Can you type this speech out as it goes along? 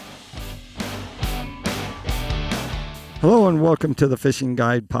Hello and welcome to the Fishing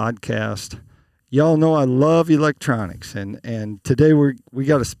Guide Podcast. Y'all know I love electronics, and today we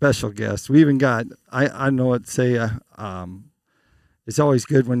got a special guest. We even got I know it's always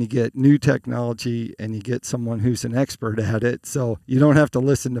good when you get new technology and you get someone who's an expert at it. So you don't have to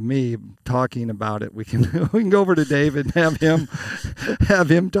listen to me talking about it. We can go over to David and have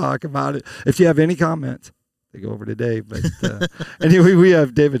him talk about it. If you have any comments, they go over to Dave. But anyway, we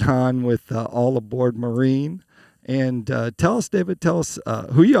have David Hahn with All Aboard Marine. And tell us, David,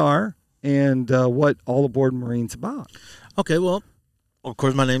 who you are and what All Aboard Marine's about. Okay, well, of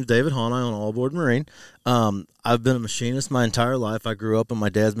course, my name's David Hahn. I own All Aboard Marine. I've been a machinist my entire life. I grew up in my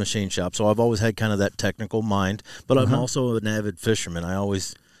dad's machine shop, so I've always had kind of that technical mind. But I'm also an avid fisherman. I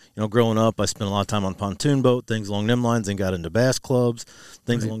always, growing up, I spent a lot of time on pontoon boat, things along them lines, and got into bass clubs,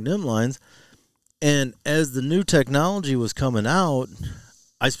 things along them lines. And as the new technology was coming out,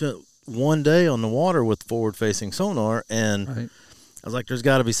 I spent one day on the water with forward-facing sonar, and I was like, there's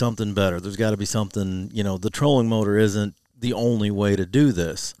got to be something better. There's got to be something, the trolling motor isn't the only way to do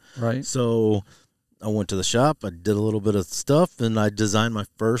this. Right. So I went to the shop, I did a little bit of stuff, and I designed my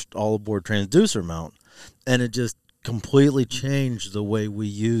first all-aboard transducer mount, and it just completely changed the way we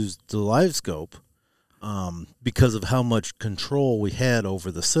used the live scope because of how much control we had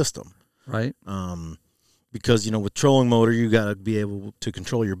over the system. Right. Because, with trolling motor, you got to be able to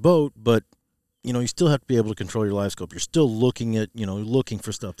control your boat, but, you still have to be able to control your live scope. You're still looking at, looking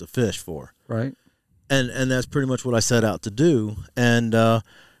for stuff to fish for. Right. And that's pretty much what I set out to do. And,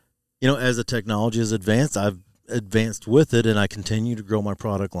 as the technology has advanced, I've advanced with it, and I continue to grow my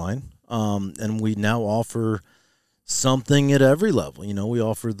product line. And we now offer something at every level. We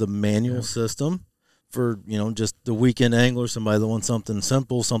offer the manual system for, just the weekend angler, somebody that wants something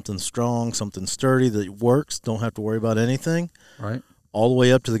simple, something strong, something sturdy that works, don't have to worry about anything. Right. All the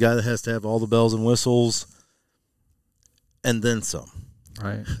way up to the guy that has to have all the bells and whistles and then some.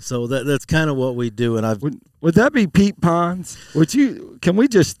 Right. So that's kind of what we do. And would that be Pete Pons? Can we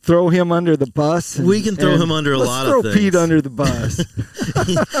just throw him under the bus? We can throw him under a lot of things. Let's throw Pete under the bus.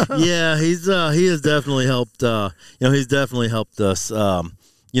 Yeah, he has definitely helped. He's definitely helped us.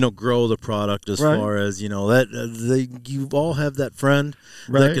 Grow the product as far as, you all have that friend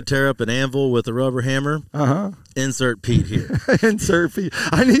that could tear up an anvil with a rubber hammer. Uh-huh. Insert Pete here. Insert Pete.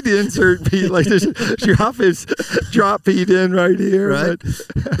 I need to insert Pete. Like this, drop Pete in right here. Right.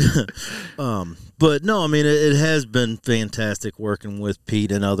 But no, I mean, it has been fantastic working with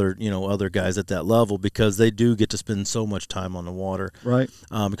Pete and other guys at that level, because they do get to spend so much time on the water. Right.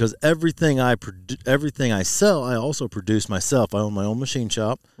 Because everything I sell, I also produce myself. I own my own machine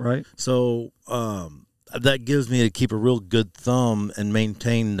shop. Right. So that gives me to keep a real good thumb and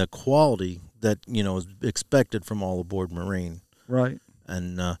maintain the quality that, is expected from All Aboard Marine. Right.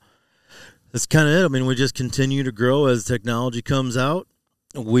 And that's kind of it. I mean, we just continue to grow as technology comes out.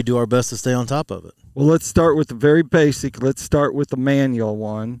 We do our best to stay on top of it. Well, let's start with the very basic. Let's start with the manual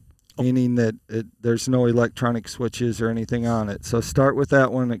one, meaning that there's no electronic switches or anything on it. So start with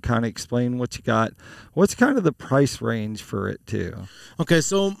that one and kind of explain what you got. What's kind of the price range for it, too? Okay,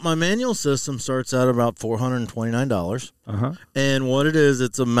 so my manual system starts out about $429. Uh-huh. And what it is,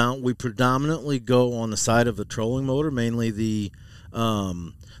 it's a mount. We predominantly go on the side of the trolling motor, mainly the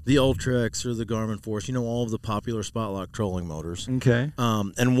Ultra-X or the Garmin Force, all of the popular spot lock trolling motors. Okay.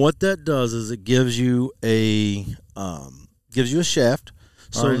 And what that does is it gives you a shaft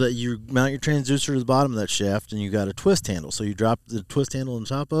so that you mount your transducer to the bottom of that shaft, and you got a twist handle. So you drop the twist handle on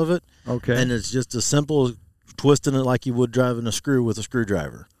top of it. Okay. And it's just as simple as twisting it like you would driving a screw with a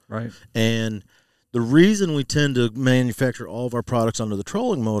screwdriver. Right. And the reason we tend to manufacture all of our products under the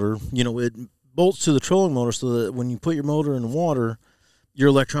trolling motor, it bolts to the trolling motor so that when you put your motor in the water, your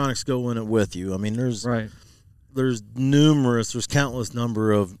electronics go in it with you. I mean, there's countless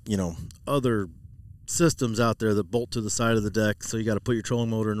number of, other systems out there that bolt to the side of the deck. So you got to put your trolling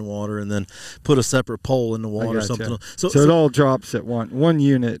motor in the water and then put a separate pole in the water or something. So it all drops at one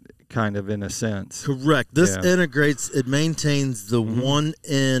unit, kind of, in a sense. Correct. This integrates, it maintains the one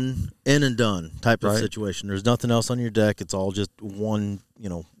in and done type of situation. There's nothing else on your deck. It's all just one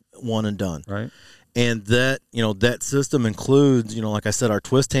and done. Right. And that, that system includes, like I said, our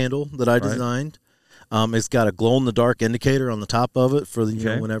twist handle that I designed. It's got a glow-in-the-dark indicator on the top of it for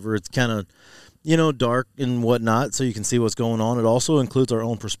whenever it's kind of, dark and whatnot, so you can see what's going on. It also includes our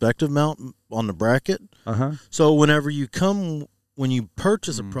own perspective mount on the bracket. Uh-huh. So when you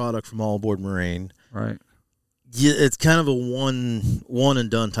purchase a product from All Aboard Marine, right, it's kind of a one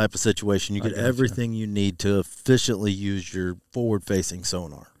and done type of situation. You get everything you need to efficiently use your forward-facing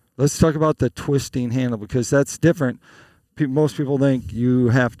sonar. Let's talk about the twisting handle, because that's different. most people think you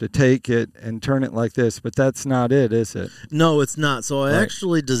have to take it and turn it like this, but that's not it, is it? No, it's not. So I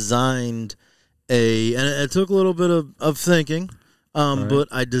actually designed and it took a little bit of thinking, but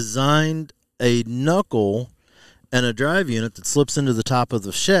I designed a knuckle and a drive unit that slips into the top of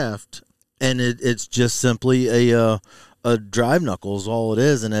the shaft, and it's just simply a drive knuckle is all it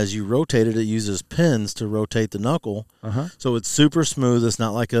is, and as you rotate it, it uses pins to rotate the knuckle. So it's super smooth. It's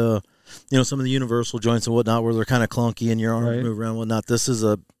not like some of the universal joints and whatnot where they're kind of clunky and your arms move around and whatnot. This is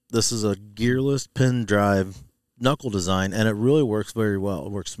a gearless pin drive knuckle design, and it really works very well.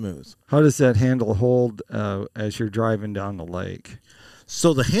 It works smooth. How does that handle hold as you're driving down the lake?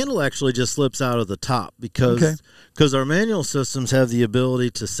 So the handle actually just slips out of the top because our manual systems have the ability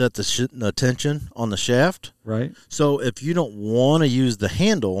to set the tension on the shaft. Right. So if you don't want to use the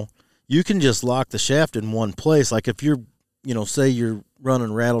handle, you can just lock the shaft in one place. Like if you're, say you're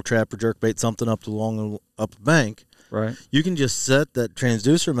running rattle trap or jerkbait, something up a bank. Right. You can just set that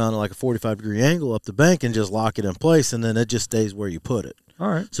transducer mount at like a 45-degree angle up the bank and just lock it in place, and then it just stays where you put it. All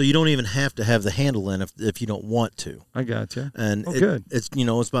right. So you don't even have to have the handle in if you don't want to. I gotcha. And good. It's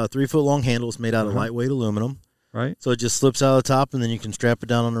it's about a 3-foot long handle. It's made out of lightweight aluminum. Right. So it just slips out of the top, and then you can strap it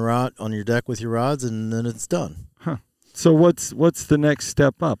down on your deck with your rods, and then it's done. Huh. So what's the next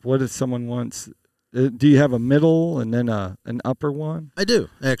step up? What if someone wants? Do you have a middle and then an upper one? I do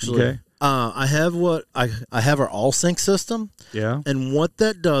actually. Okay. I have our all sync system. Yeah. And what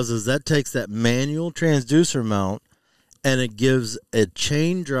that does is that takes that manual transducer mount and it gives a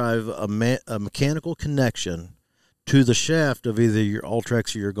chain drive, a mechanical connection to the shaft of either your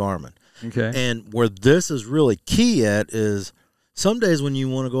Ultrex or your Garmin. Okay. And where this is really key at is some days when you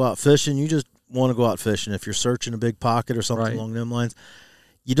want to go out fishing, you just want to go out fishing. If you're searching a big pocket or something along them lines,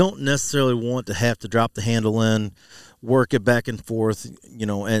 you don't necessarily want to have to drop the handle in, work it back and forth,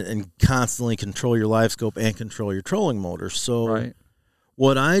 and constantly control your live scope and control your trolling motor. So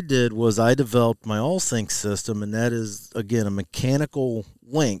what I did was I developed my all-sync system, and that is, again, a mechanical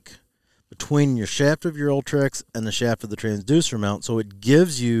link between your shaft of your Ultrex and the shaft of the transducer mount, so it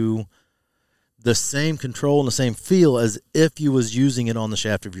gives you the same control and the same feel as if you was using it on the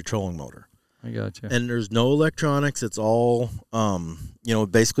shaft of your trolling motor. I got you. And there's no electronics. It's all,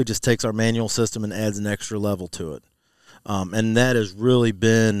 it basically just takes our manual system and adds an extra level to it. And that has really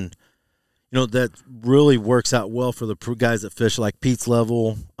been, that really works out well for the guys that fish like Pete's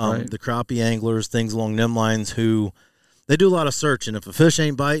level, the crappie anglers, things along them lines who, they do a lot of searching. If a fish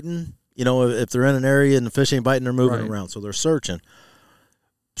ain't biting, if they're in an area and the fish ain't biting, they're moving around. So they're searching.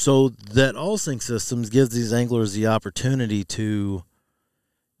 So that all-sync systems gives these anglers the opportunity to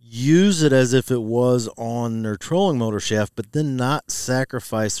use it as if it was on their trolling motor shaft, but then not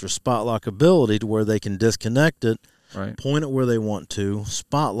sacrifice their spot lock ability to where they can disconnect it, point it where they want to,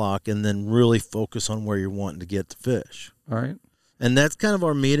 spot lock, and then really focus on where you're wanting to get the fish. All right. And that's kind of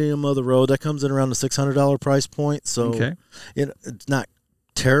our medium of the road. That comes in around the $600 price point. So it's not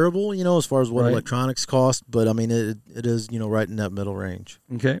terrible, as far as what electronics cost, but I mean, it is, right in that middle range.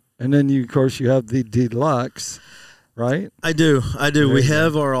 Okay. And then of course you have the deluxe, right? I do. We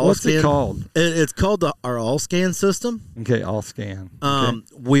have our all What's scan. It called? It's called our all scan system. Okay, all scan. Okay.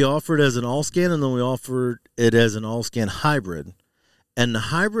 We offer it as an all scan, and then we offer it as an all scan hybrid. And the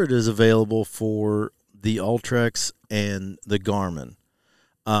hybrid is available for the Ultrex and the Garmin.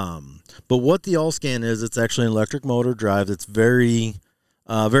 But what the all scan is, it's actually an electric motor drive that's very,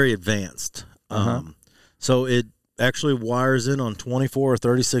 very advanced. So it actually wires in on 24 or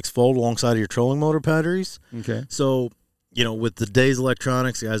 36 volt alongside of your trolling motor batteries. Okay. So, with today's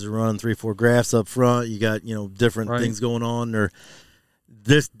electronics, guys are running 3-4 graphs up front. You got, different things going on.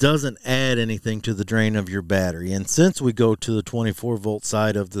 This doesn't add anything to the drain of your battery. And since we go to the 24 volt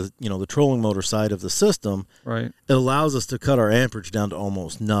side of the, the trolling motor side of the system, it allows us to cut our amperage down to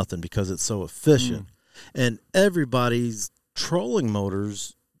almost nothing because it's so efficient. And everybody's trolling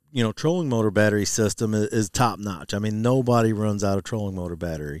motors, trolling motor battery system is top notch. I mean, nobody runs out of trolling motor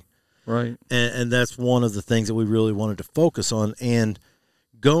battery. Right. And that's one of the things that we really wanted to focus on. And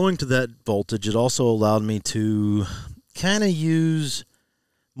going to that voltage, it also allowed me to kind of use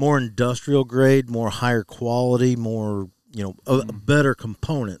more industrial grade, more higher quality, more, better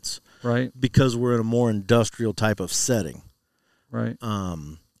components. Right. Because we're in a more industrial type of setting. Right.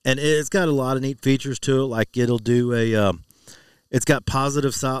 And it's got a lot of neat features to it. Like it'll do it's got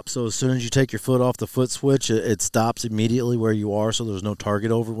positive stop, so as soon as you take your foot off the foot switch, it stops immediately where you are, so there's no target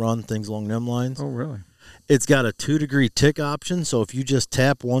overrun, things along them lines. Oh, really? It's got a 2-degree tick option, so if you just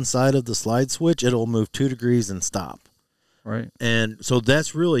tap one side of the slide switch, it'll move 2 degrees and stop. Right. And so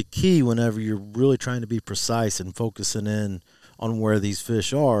that's really key whenever you're really trying to be precise and focusing in on where these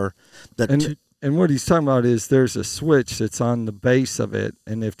fish are. And what he's talking about is there's a switch that's on the base of it,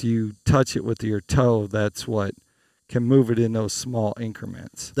 and if you touch it with your toe, that's what can move it in those small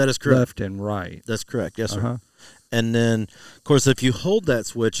increments. That is correct. Left and right. That's correct. Yes, sir. Uh-huh. And then, of course, if you hold that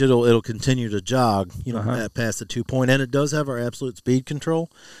switch, it'll continue to jog, past the 2 point. And it does have our absolute speed control,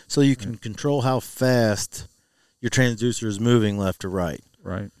 so you can control how fast your transducer is moving left to right.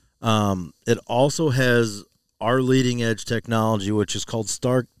 Right. It also has our leading edge technology, which is called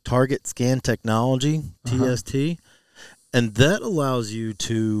Target Scan Technology, TST. And that allows you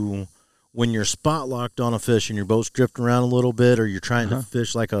to, when you're spot locked on a fish and your boat's drifting around a little bit, or you're trying to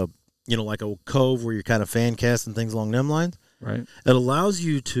fish like a cove where you're kind of fan casting things along them lines. Right. It allows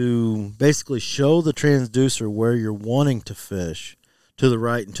you to basically show the transducer where you're wanting to fish to the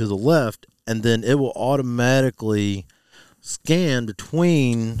right and to the left, and then it will automatically scan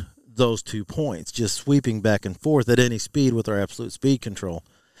between those 2 points, just sweeping back and forth at any speed with our absolute speed control.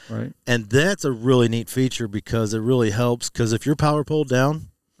 Right. And that's a really neat feature because it really helps, because if you're power pulled down,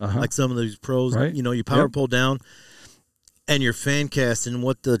 like some of these pros, you power pull down and you're fan casting,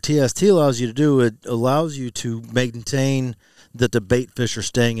 what the TST allows you to do, it allows you to maintain that the bait fish are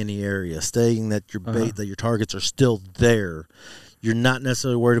staying in the area, staying that your bait, that your targets are still there. You're not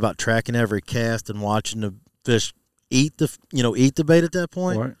necessarily worried about tracking every cast and watching the fish eat the bait at that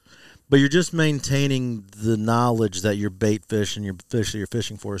point. Right. But you're just maintaining the knowledge that your bait fish and your fish that you're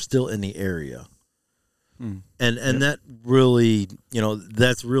fishing for is still in the area. And that really,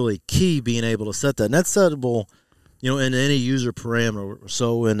 that's really key, being able to set that. And that's settable, in any user parameter.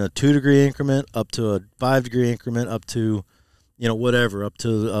 So in a 2 degree increment, up to a 5 degree increment, up to, whatever, up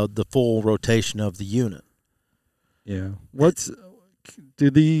to the full rotation of the unit. Yeah. Do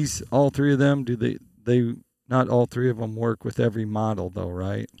these, all three of them, they not all three of them work with every model though,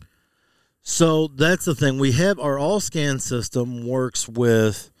 right? So that's the thing. We have our all-scan system works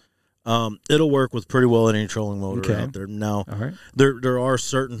with, it'll work with pretty well any trolling motor out there. Now, there are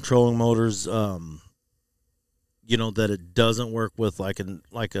certain trolling motors, that it doesn't work with, like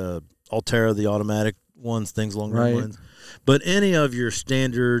a Altera, the automatic ones, things along those lines. But any of your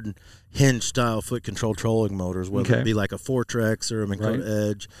standard hinge-style foot control trolling motors, whether it be like a Fortrex or a Minn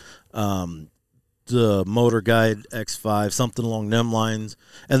Edge, the Motor Guide X5, something along them lines.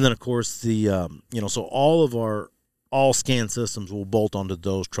 And then, of course, the, so all of our all-scan systems will bolt onto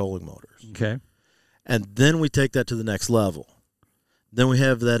those trolling motors. Okay. And then we take that to the next level. Then we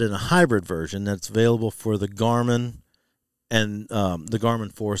have that in a hybrid version that's available for the Garmin and the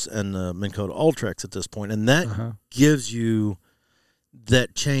Garmin Force and the Minn Kota Ultrex at this point. And that gives you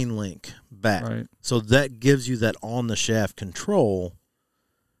that chain link back. Right. So that gives you that on-the-shaft control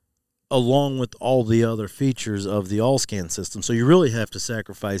along with all the other features of the all-scan system. So you really have to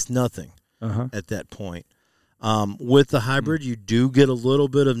sacrifice nothing at that point. With the hybrid, you do get a little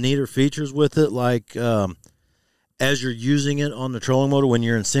bit of neater features with it, like as you're using it on the trolling motor, when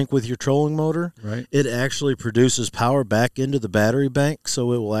you're in sync with your trolling motor, it actually produces power back into the battery bank,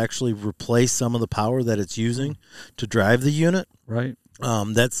 so it will actually replace some of the power that it's using to drive the unit. Right.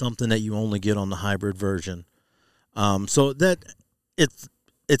 That's something that you only get on the hybrid version. So that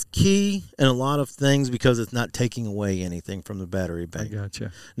it's key in a lot of things because it's not taking away anything from the battery bank. I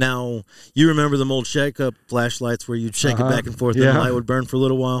gotcha. Now, you remember the old shake-up flashlights where you'd shake it back and forth and the light would burn for a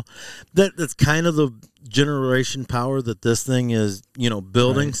little while? That's kind of the generation power that this thing is,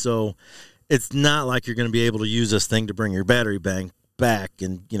 building. Right. So it's not like you're going to be able to use this thing to bring your battery bank back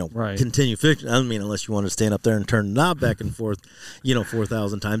and, continue fixing. I mean, unless you want to stand up there and turn the knob back and forth,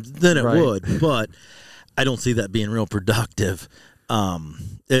 4,000 times, then it would. But I don't see that being real productive.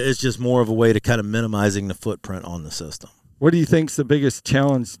 It's just more of a way to kind of minimizing the footprint on the system. What do you think's the biggest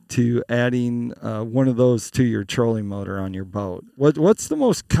challenge to adding one of those to your trolling motor on your boat? What's the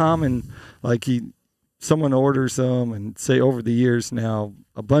most common, like someone orders them and say over the years now,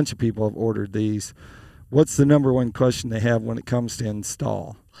 a bunch of people have ordered these. What's the number one question they have when it comes to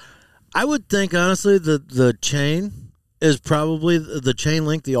install? I would think, honestly, the chain is probably the chain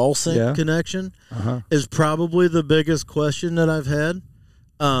link, the all sync connection is probably the biggest question that I've had.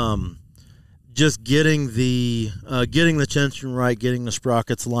 Just getting the tension right, getting the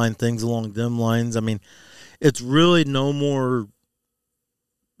sprockets aligned, things along them lines. I mean, it's really no more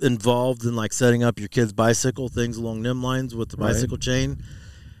involved than like setting up your kid's bicycle, things along them lines with the bicycle chain.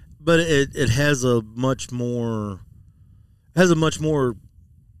 But it has a much more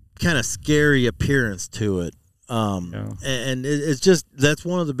kind of scary appearance to it. And it's just, that's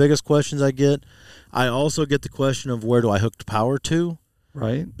one of the biggest questions I get. I also get the question of where do I hook the power to?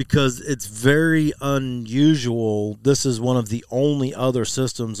 Right. Because it's very unusual. This is one of the only other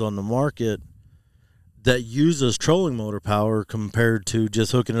systems on the market that uses trolling motor power compared to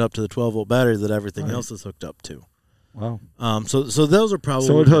just hooking it up to the 12-volt battery that everything else is hooked up to. Wow. So those are probably...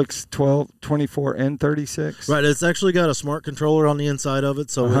 So it hooks 12, 24, and 36? Right. It's actually got a smart controller on the inside of it,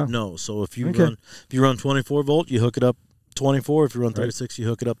 so it knows. So if you run 24 volt, you hook it up 24. If you run 36, you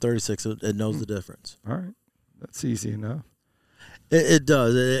hook it up 36. It knows the difference. All right. That's easy enough. It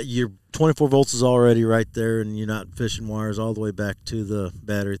does. Your 24 volts is already right there, and you're not fishing wires all the way back to the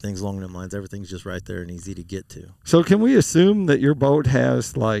battery, things along them lines. Everything's just right there and easy to get to. So can we assume that your boat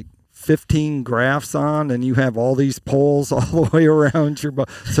has like 15 graphs on and you have all these poles all the way around your boat,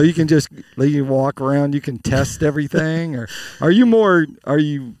 so you can just you walk around, you can test everything? Or are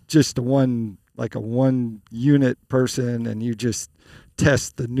you just a one unit person and you just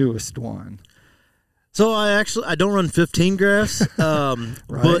test the newest one? So I don't run 15 graphs,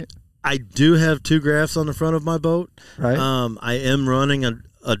 but I do have 2 graphs on the front of my boat. Right. I am running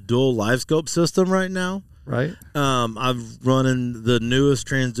a dual live scope system right now. Right. I'm running the newest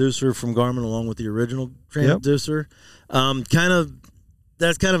transducer from Garmin along with the original transducer.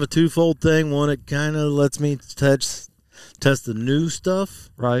 That's kind of a twofold thing. One, it kind of lets me test the new stuff.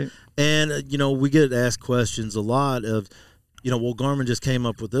 Right. And, we get asked questions a lot of, well, Garmin just came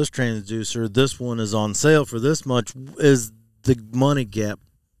up with this transducer. This one is on sale for this much. Is the money gap,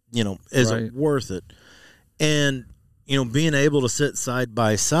 is it worth it? And, being able to sit side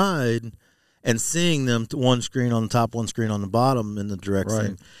by side and seeing them, one screen on the top, one screen on the bottom in the direct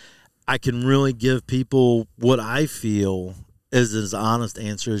thing, I can really give people what I feel is as honest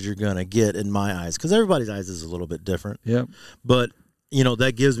answer as you're going to get in my eyes, because everybody's eyes is a little bit different. Yep. But,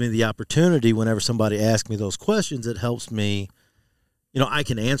 that gives me the opportunity whenever somebody asks me those questions, it helps me, I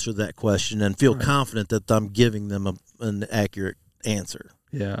can answer that question and feel confident that I'm giving them an accurate answer.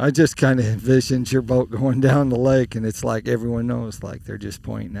 Yeah, I just kind of envisioned your boat going down the lake, and it's like everyone knows, like they're just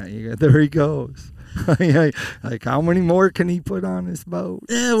pointing at you. There he goes. Like, how many more can he put on his boat?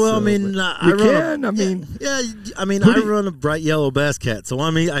 Yeah, well, I run a bright yellow bass cat, so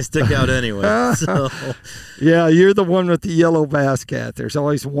I stick out anyway. So. Yeah, you're the one with the yellow bass cat. There's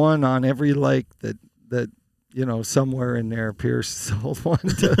always one on every lake that somewhere in there Pierce sold one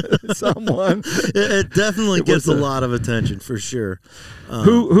to someone. It definitely gets a lot of attention for sure.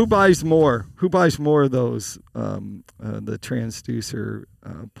 Who buys more? Who buys more of those the transducer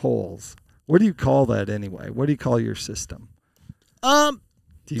poles? What do you call that anyway? What do you call your system?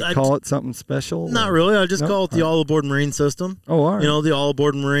 Do you call it something special? Not really. I just call it the all-aboard marine system. Oh, all right. The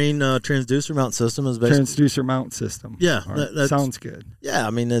all-aboard marine transducer mount system is basically... Transducer mount system. Yeah. That sounds good. Yeah,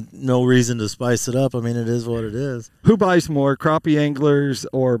 no reason to spice it up. It is what it is. Who buys more, crappie anglers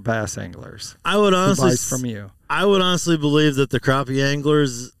or bass anglers? Who buys from you? I would honestly believe that the crappie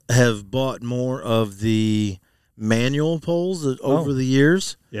anglers have bought more of the manual poles over the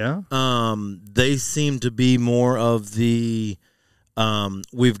years. Yeah. They seem to be more of the...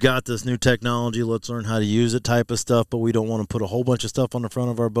 we've got this new technology, let's learn how to use it type of stuff, but we don't want to put a whole bunch of stuff on the front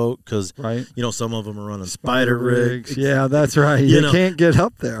of our boat because, some of them are running spider rigs. Yeah, that's right. You can't get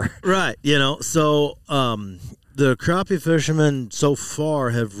up there. Right. So the crappie fishermen so far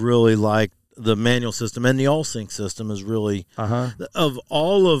have really liked the manual system, and the all-sync system is really, of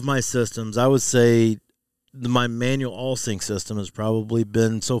all of my systems, I would say my manual all-sync system has probably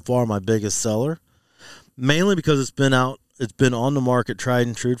been so far my biggest seller, mainly because it's been on the market, tried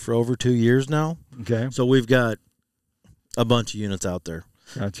and true, for over 2 years now. Okay. So we've got a bunch of units out there.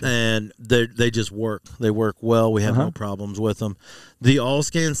 Gotcha. And they just work. They work well. We have no problems with them. The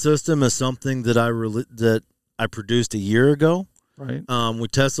all-scan system is something that I produced a year ago. Right. We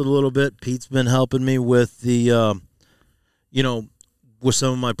tested a little bit. Pete's been helping me with the, with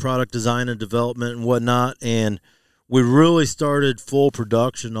some of my product design and development and whatnot. And we really started full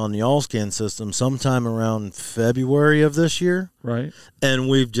production on the all-scan system sometime around February of this year. Right. And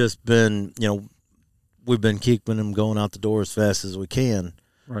we've just been, we've been keeping them going out the door as fast as we can.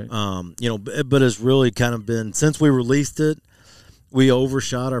 Right. But it's really kind of been, since we released it, we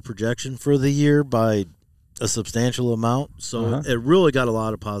overshot our projection for the year by a substantial amount. So it really got a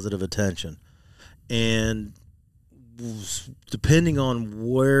lot of positive attention. And depending on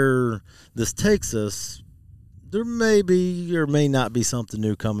where this takes us, there may be or may not be something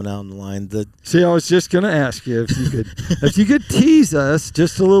new coming out in the line. See, I was just going to ask you if you could tease us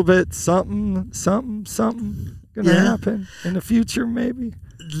just a little bit, something going to happen in the future, maybe.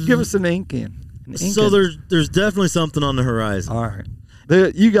 Give us an inkling. So there's definitely something on the horizon. All right.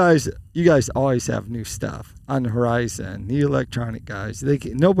 You guys always have new stuff on the horizon. The electronic guys,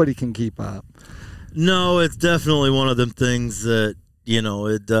 nobody can keep up. No, it's definitely one of them things that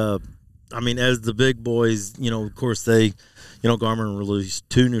as the big boys, of course they, Garmin released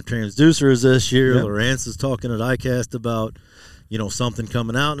 2 new transducers this year. Yep. Lawrence is talking at ICAST about, something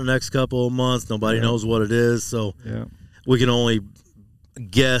coming out in the next couple of months. Nobody knows what it is, so we can only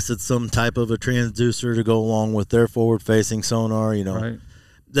guess it's some type of a transducer to go along with their forward-facing sonar. Right.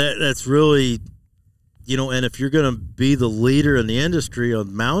 That's really, and if you're going to be the leader in the industry of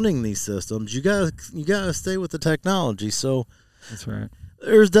mounting these systems, you gotta stay with the technology. So that's right.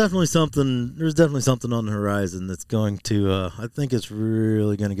 There's definitely something on the horizon that's going to. I think it's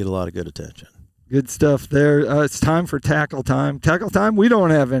really going to get a lot of good attention. Good stuff there. It's time for tackle time. Tackle time, we don't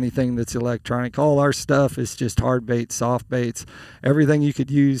have anything that's electronic. All our stuff is just hard baits, soft baits, everything you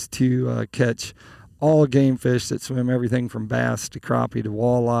could use to catch all game fish that swim, everything from bass to crappie to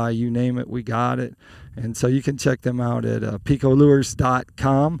walleye, you name it, we got it. And so you can check them out at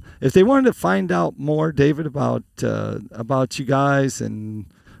PICOLures.com. If they wanted to find out more, David, about you guys and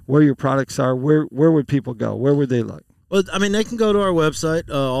where your products are, where would people go? Where would they look? Well, they can go to our website,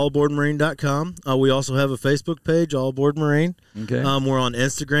 allaboardmarine.com. We also have a Facebook page, All Aboard Marine. Okay. We're on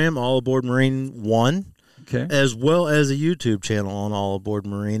Instagram, All Aboard Marine 1. Okay. As well as a YouTube channel on All Aboard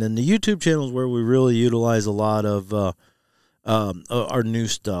Marine. And the YouTube channel is where we really utilize a lot of our new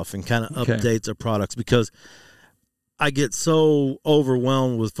stuff and kind of updates our products, because I get so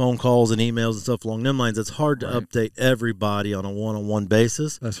overwhelmed with phone calls and emails and stuff along them lines. It's hard to update everybody on a one-on-one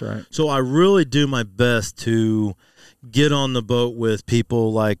basis. That's right. So I really do my best to get on the boat with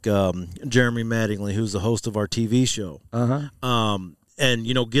people like Jeremy Mattingly, who's the host of our TV show. And,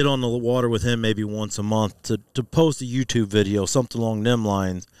 get on the water with him maybe once a month to post a YouTube video, something along them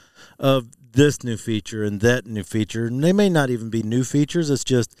lines, of this new feature and that new feature. And they may not even be new features. It's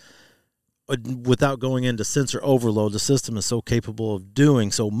just, without going into sensor overload, the system is so capable of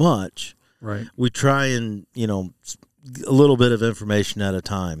doing so much. Right. We try and, a little bit of information at a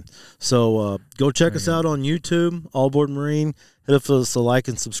time. So go check us out on YouTube, All Aboard Marine. Hit us a like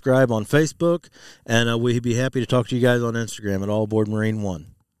and subscribe on Facebook, and we'd be happy to talk to you guys on Instagram at All Aboard Marine 1.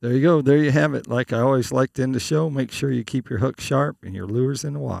 There you go. There you have it. Like I always like to end the show, make sure you keep your hook sharp and your lures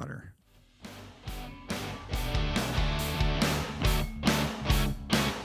in the water.